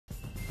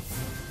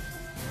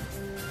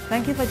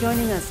Thank you for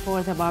joining us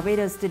for the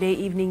Barbados Today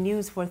evening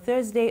news for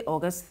Thursday,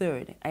 August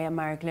 3rd. I am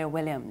Marie-Claire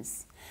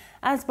Williams.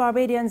 As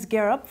Barbadians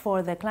gear up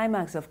for the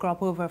climax of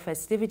crop-over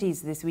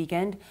festivities this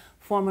weekend,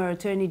 former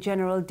Attorney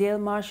General Dale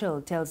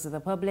Marshall tells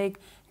the public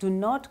to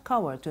not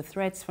cower to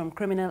threats from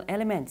criminal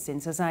elements in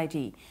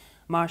society.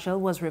 Marshall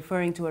was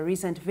referring to a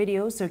recent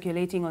video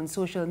circulating on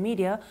social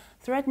media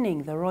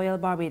threatening the Royal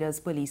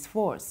Barbados Police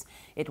Force.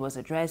 It was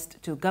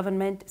addressed to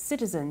government,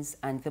 citizens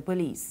and the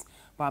police.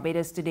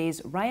 Barbados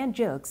Today's Ryan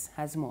Gilks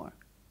has more.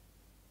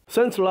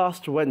 Since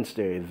last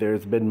Wednesday,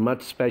 there's been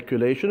much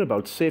speculation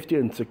about safety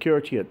and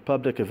security at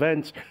public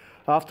events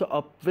after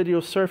a video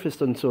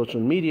surfaced on social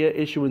media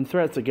issuing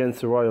threats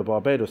against the Royal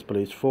Barbados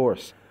Police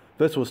Force.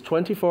 This was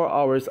 24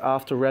 hours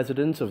after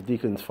residents of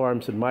Deacon's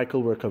Farm, St.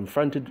 Michael, were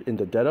confronted in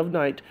the dead of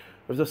night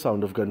with the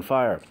sound of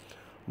gunfire.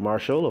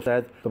 Marshall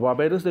said the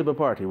Barbados Labour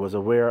Party was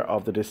aware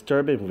of the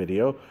disturbing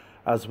video,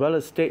 as well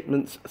as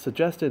statements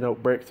suggesting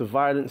outbreaks of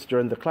violence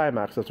during the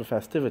climax of the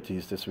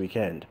festivities this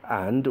weekend.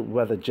 And,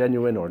 whether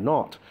genuine or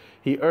not,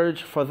 he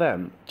urged for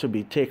them to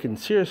be taken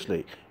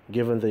seriously,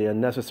 given the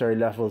unnecessary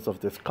levels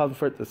of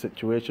discomfort the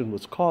situation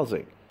was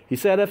causing. He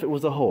said if it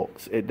was a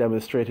hoax, it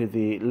demonstrated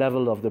the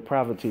level of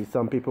depravity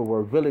some people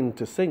were willing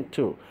to sink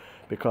to,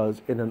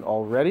 because in an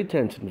already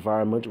tense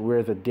environment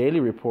where the daily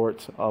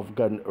reports of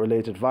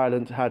gun-related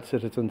violence had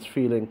citizens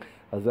feeling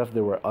as if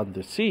they were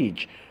under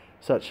siege,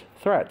 such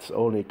threats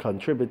only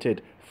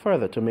contributed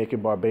further to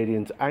making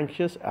Barbadians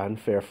anxious and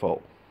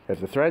fearful.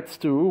 If the threats,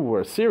 too,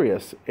 were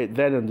serious, it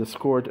then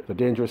underscored the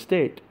dangerous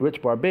state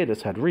which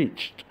Barbados had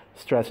reached,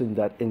 stressing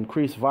that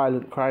increased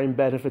violent crime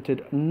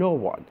benefited no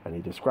one, and he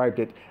described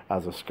it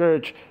as a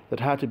scourge that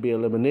had to be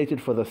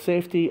eliminated for the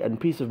safety and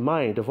peace of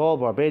mind of all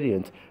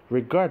Barbadians,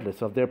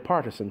 regardless of their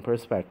partisan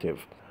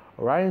perspective.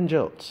 Ryan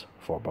Gilks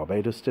for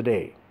Barbados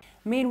Today.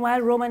 Meanwhile,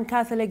 Roman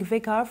Catholic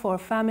Vicar for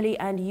Family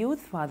and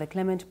Youth, Father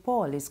Clement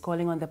Paul, is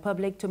calling on the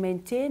public to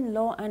maintain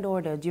law and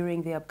order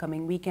during the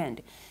upcoming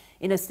weekend.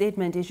 In a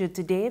statement issued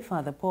today,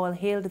 Father Paul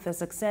hailed the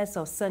success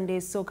of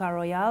Sunday's Soca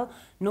Royale,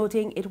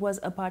 noting it was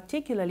a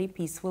particularly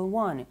peaceful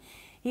one.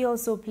 He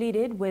also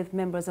pleaded with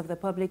members of the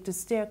public to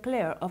steer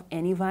clear of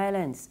any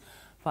violence.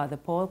 Father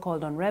Paul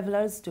called on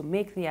revelers to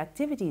make the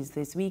activities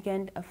this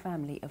weekend a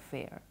family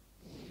affair.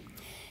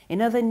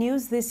 In other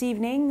news this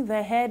evening,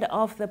 the head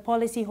of the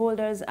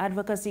Policyholders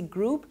Advocacy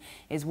Group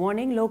is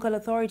warning local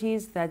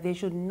authorities that they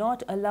should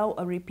not allow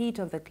a repeat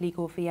of the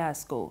CLICO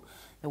fiasco.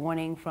 The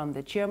warning from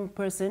the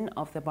Chairperson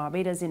of the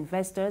Barbados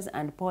Investors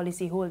and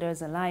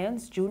Policyholders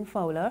Alliance, June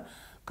Fowler,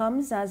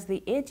 comes as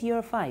the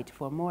 8-year fight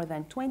for more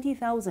than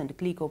 20,000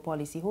 CLICO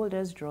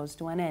policyholders draws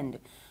to an end.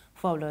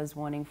 Fowler's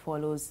warning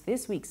follows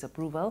this week's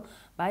approval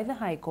by the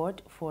High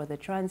Court for the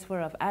transfer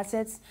of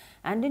assets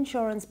and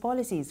insurance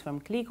policies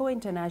from CLICO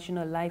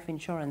International Life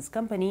Insurance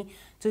Company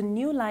to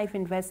New Life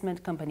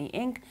Investment Company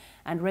Inc.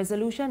 and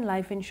Resolution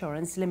Life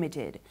Insurance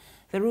Limited.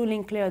 The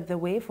ruling cleared the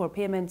way for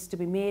payments to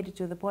be made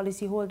to the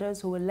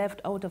policyholders who were left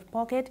out of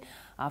pocket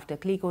after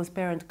CLICO's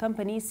parent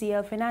company,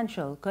 CL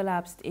Financial,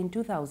 collapsed in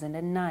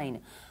 2009.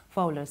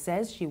 Fowler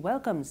says she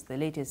welcomes the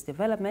latest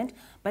development,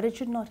 but it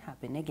should not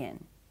happen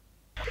again.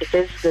 It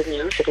is good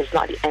news. It is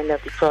not the end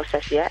of the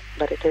process yet,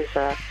 but it is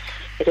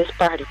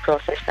part of the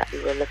process that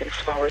we were looking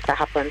forward to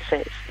happen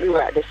since we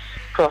were at this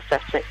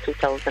process since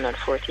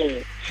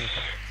 2014.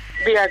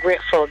 We are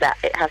grateful that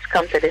it has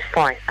come to this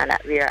point and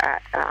that we are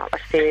at a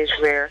stage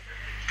where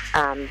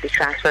the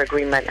transfer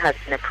agreement has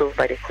been approved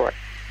by the court.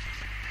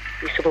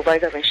 The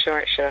supervisor of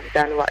insurance should have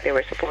done what they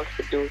were supposed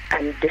to do,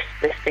 and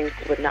this thing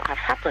would not have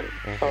happened.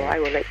 So I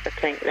would like to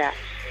think that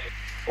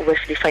with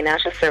the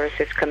Financial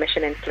Services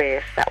Commission in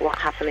place, that what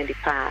happened in the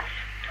past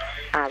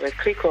with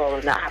CLICO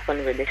will not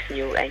happen with this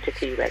new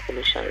entity,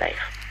 Resolution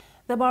Life.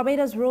 The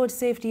Barbados Road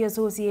Safety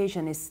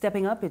Association is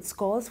stepping up its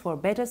calls for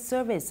better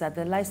service at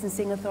the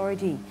licensing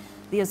authority.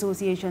 The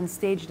association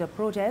staged a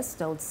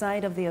protest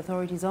outside of the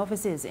authority's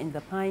offices in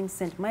the Pines,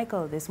 St.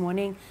 Michael this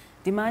morning,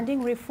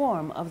 demanding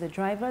reform of the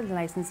driver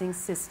licensing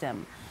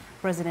system.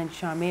 President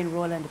Charmaine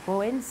Roland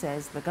Bowen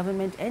says the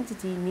government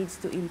entity needs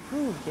to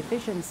improve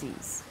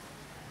deficiencies.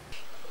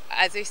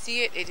 As I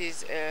see it, it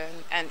is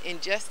an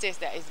injustice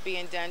that is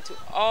being done to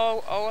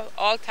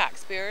all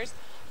taxpayers,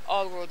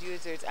 all road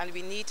users, and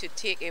we need to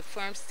take a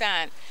firm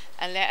stand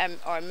and let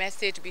our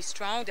message be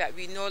strong that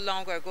we no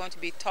longer are going to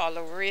be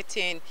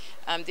tolerating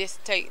this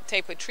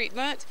type of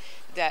treatment,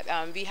 that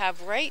we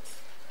have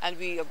rights and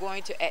we are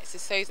going to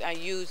exercise and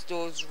use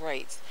those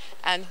rights.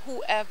 And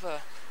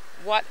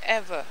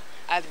whatever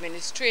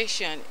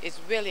administration is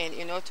willing,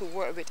 to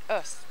work with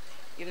us,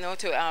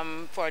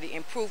 for the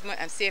improvement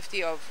and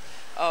safety of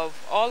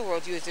all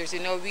road users,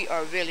 we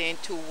are willing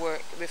to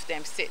work with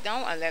them. Sit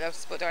down and let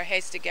us put our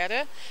heads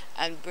together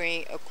and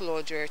bring a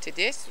closure to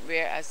this.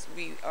 Whereas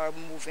we are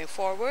moving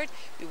forward,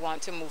 we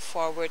want to move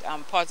forward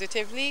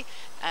positively,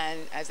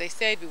 and as I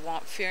said, we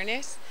want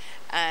fairness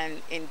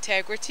and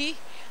integrity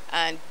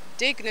and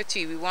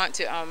dignity. We want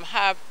to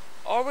have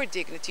our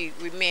dignity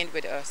remain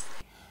with us.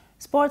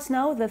 Sports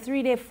now. The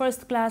three-day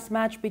first-class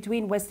match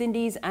between West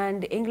Indies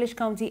and English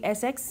County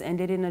Essex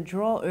ended in a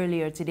draw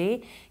earlier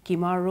today.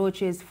 Kemar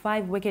Roach's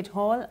 5-wicket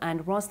haul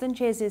and Roston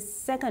Chase's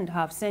second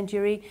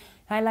half-century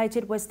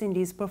highlighted West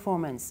Indies'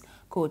 performance.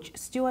 Coach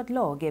Stuart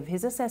Law gave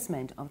his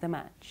assessment of the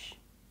match.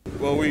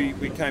 Well, we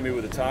came here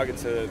with a target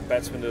to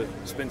batsmen to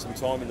spend some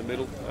time in the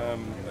middle.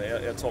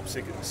 Our top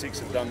six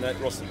have done that.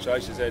 Roston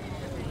Chase has had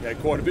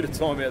quite a bit of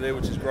time out there,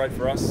 which is great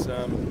for us.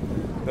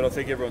 But I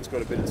think everyone's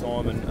got a bit of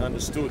time and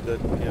understood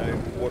that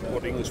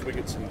what English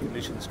wickets and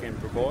conditions can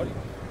provide.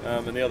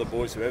 And the other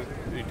boys who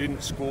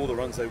didn't score the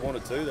runs they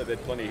wanted to, they've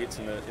had plenty of hits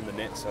in the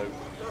net. So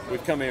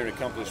we've come here and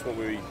accomplished what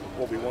we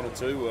wanted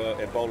to.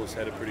 Our bowlers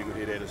had a pretty good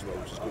hit out as well,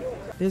 which is good.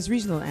 There's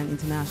regional and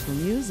international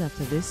news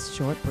after this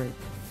short break.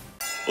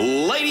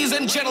 Ladies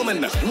and gentlemen,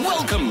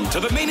 welcome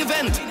to the main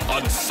event.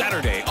 On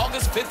Saturday,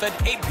 August 5th at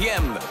 8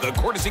 p.m., the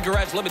Courtesy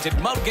Garage Limited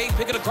Mount Gay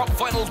Pick It a Crop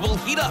Finals will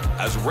heat up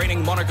as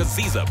reigning monarch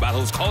Aziza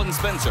battles Colin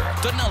Spencer,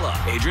 Donella,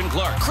 Adrian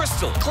Clark,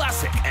 Crystal,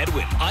 Classic,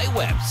 Edwin,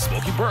 iWeb,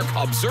 Smokey Burke,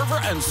 Observer,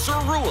 and Sir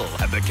Rule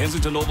at the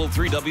Kensington Oval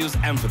 3Ws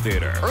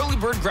Amphitheater. Early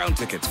bird ground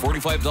tickets,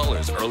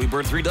 $45. Early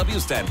bird 3W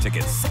stand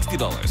tickets,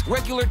 $60.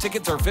 Regular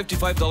tickets are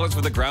 $55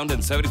 for the ground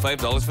and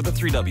 $75 for the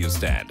 3W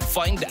stand.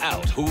 Find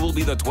out who will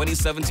be the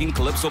 2017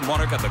 Calypso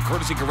Monarch at the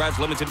Courtesy Garage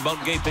Limited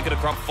Mount Gay Pick It a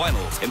Crop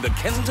Finals in the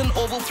Kensington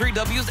Oval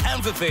 3Ws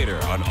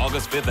Amphitheater on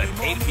August 5th at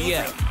 8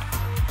 p.m.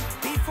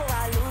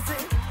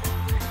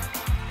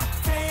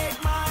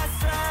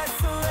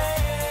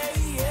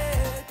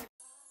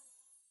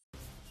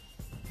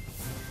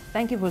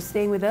 Thank you for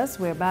staying with us.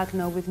 We're back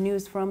now with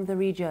news from the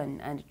region.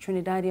 And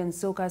Trinidadian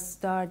soca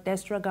star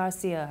Destra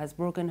Garcia has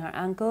broken her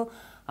ankle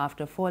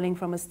after falling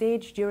from a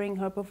stage during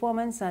her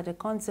performance at a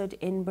concert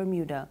in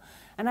Bermuda.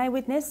 An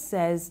eyewitness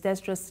says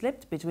Destra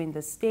slipped between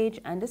the stage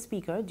and a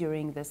speaker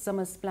during the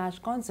Summer Splash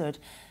concert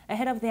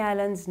ahead of the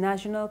island's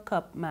National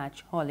Cup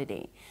match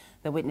holiday.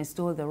 The witness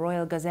told the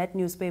Royal Gazette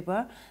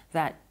newspaper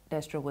that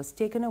Destra was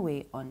taken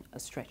away on a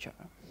stretcher.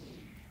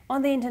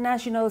 On the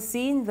international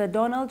scene, the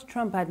Donald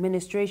Trump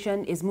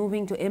administration is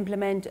moving to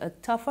implement a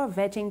tougher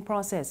vetting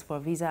process for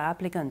visa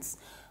applicants.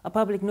 A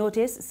public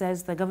notice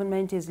says the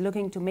government is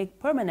looking to make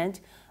permanent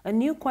a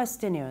new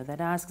questionnaire that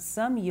asks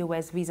some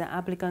U.S. visa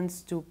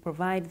applicants to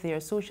provide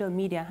their social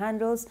media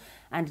handles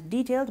and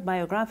detailed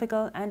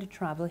biographical and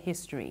travel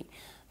history.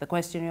 The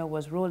questionnaire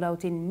was rolled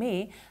out in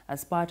May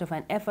as part of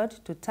an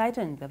effort to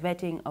tighten the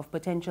vetting of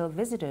potential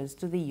visitors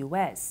to the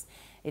U.S.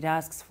 It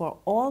asks for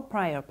all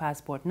prior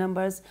passport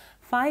numbers,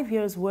 5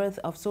 years' worth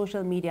of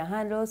social media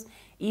handles,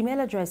 email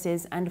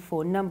addresses, and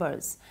phone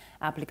numbers.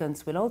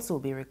 Applicants will also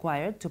be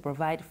required to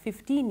provide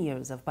 15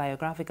 years of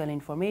biographical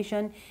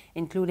information,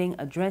 including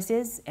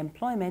addresses,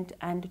 employment,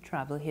 and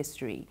travel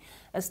history.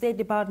 A State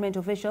Department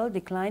official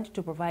declined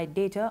to provide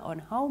data on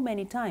how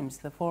many times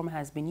the form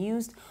has been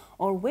used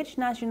or which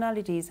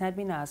nationalities had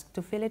been asked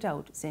to fill it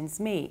out since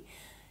May.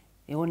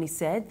 They only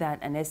said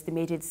that an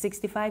estimated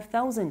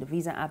 65,000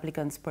 visa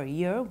applicants per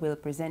year will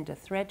present a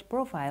threat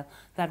profile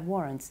that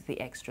warrants the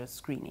extra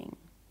screening.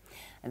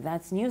 And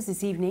that's news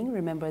this evening.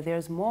 Remember,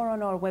 there's more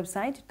on our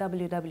website,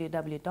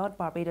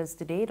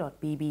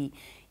 www.barbadostoday.bb.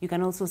 You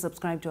can also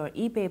subscribe to our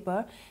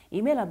e-paper,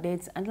 email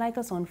updates, and like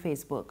us on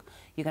Facebook.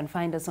 You can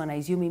find us on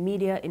Izumi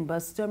Media in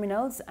bus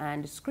terminals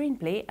and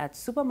Screenplay at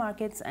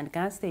supermarkets and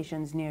gas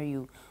stations near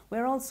you.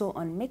 We're also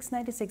on Mix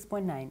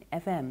 96.9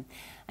 FM.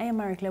 I am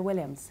Marie Claire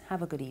Williams.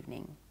 Have a good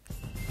evening.